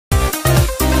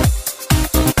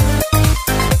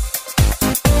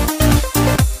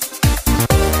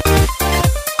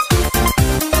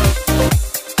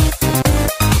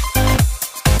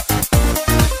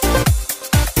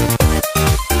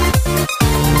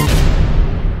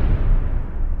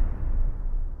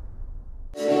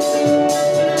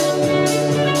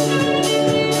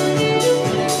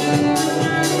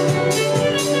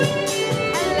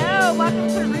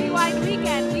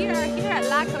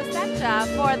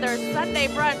another Sunday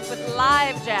brunch with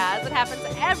live jazz. It happens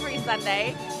every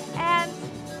Sunday, and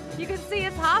you can see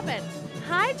it's hopping.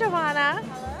 Hi, Joanna.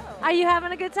 Hello. Are you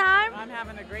having a good time? I'm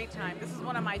having a great time. This is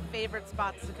one of my favorite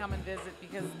spots to come and visit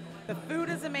because the food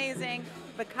is amazing,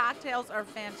 the cocktails are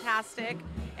fantastic,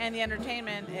 and the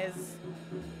entertainment is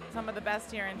some of the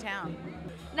best here in town.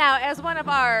 Now, as one of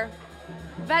our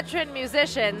veteran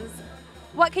musicians,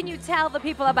 what can you tell the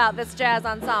people about this jazz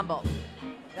ensemble?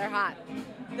 They're hot.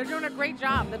 They're doing a great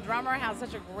job. The drummer has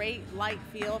such a great light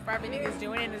feel for everything he's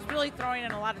doing and is really throwing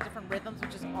in a lot of different rhythms,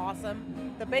 which is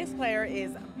awesome. The bass player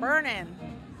is burning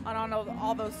on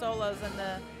all those solos,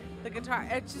 and the guitar,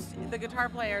 it's just, the guitar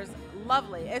player is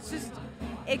lovely. It's just,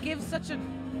 it gives such a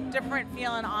different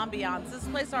feel and ambiance. This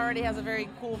place already has a very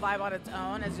cool vibe on its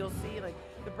own, as you'll see, like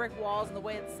the brick walls and the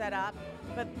way it's set up.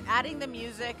 But adding the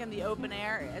music and the open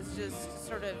air is just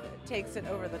sort of takes it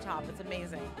over the top. It's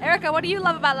amazing. Erica, what do you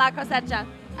love about La Cosecha?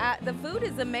 The food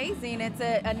is amazing. It's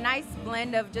a nice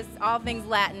blend of just all things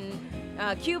Latin.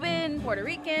 Cuban, Puerto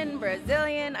Rican,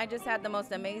 Brazilian. I just had the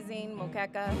most amazing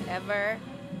moqueca ever.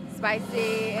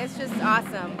 Spicy. It's just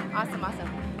awesome. Awesome,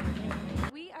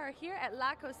 awesome. We are here at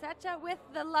La Cosecha with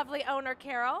the lovely owner,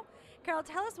 Carol. Carol,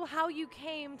 tell us how you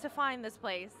came to find this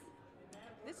place.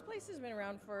 This place has been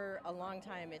around for a long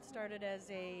time. It started as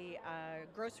a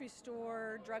grocery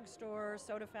store, drugstore,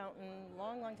 soda fountain,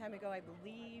 long time ago, I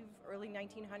believe early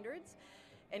 1900s.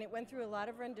 And it went through a lot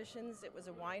of renditions. It was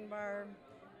a wine bar,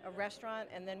 a restaurant,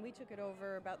 and then we took it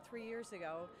over about 3 years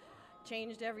ago,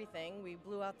 changed everything. We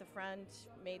blew out the front,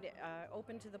 made it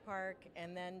open to the park,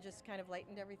 and then just kind of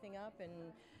lightened everything up and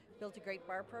built a great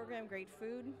bar program, great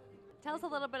food. Tell us a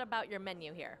little bit about your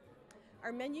menu here.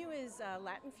 Our menu is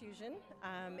Latin fusion.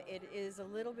 It is a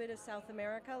little bit of South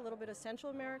America, a little bit of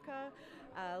Central America,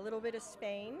 a little bit of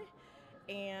Spain,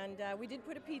 and we did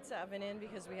put a pizza oven in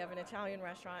because we have an Italian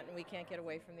restaurant and we can't get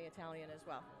away from the Italian as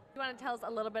well. You want to tell us a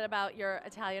little bit about your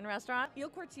Italian restaurant? Il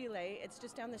Cortile, it's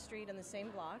just down the street on the same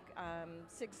block,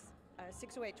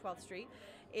 608 12th Street.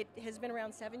 It has been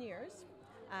around 7 years.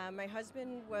 My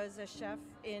husband was a chef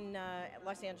in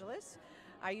Los Angeles.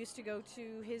 I used to go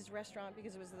to his restaurant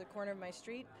because it was at the corner of my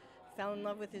street. Fell in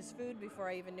love with his food before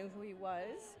I even knew who he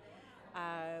was.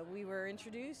 We were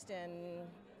introduced, and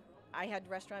I had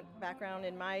restaurant background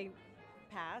in my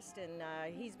past, and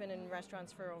he's been in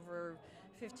restaurants for over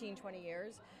 15, 20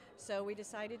 years. So we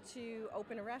decided to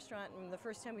open a restaurant, and the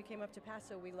first time we came up to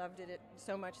Paso, we loved it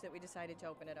so much that we decided to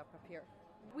open it up here.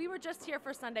 We were just here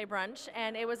for Sunday brunch,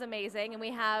 and it was amazing, and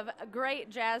we have great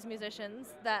jazz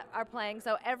musicians that are playing.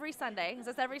 So every Sunday, is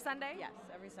this every Sunday? Yes,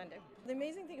 every Sunday. The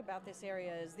amazing thing about this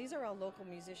area is these are all local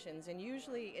musicians, and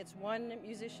usually it's one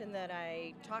musician that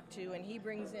I talk to, and he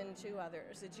brings in two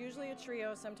others. It's usually a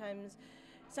trio, sometimes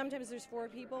there's 4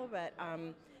 people, but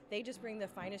they just bring the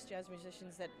finest jazz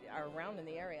musicians that are around in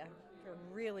the area. They're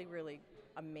really, really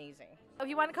amazing. If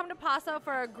you want to come to Paso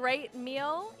for a great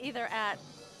meal, either at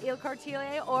Il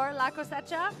Cortile or La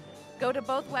Cosecha, go to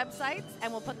both websites,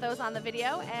 and we'll put those on the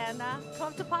video, and come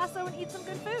up to Paso and eat some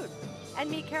good food. And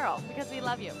meet Carol, because we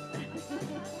love you.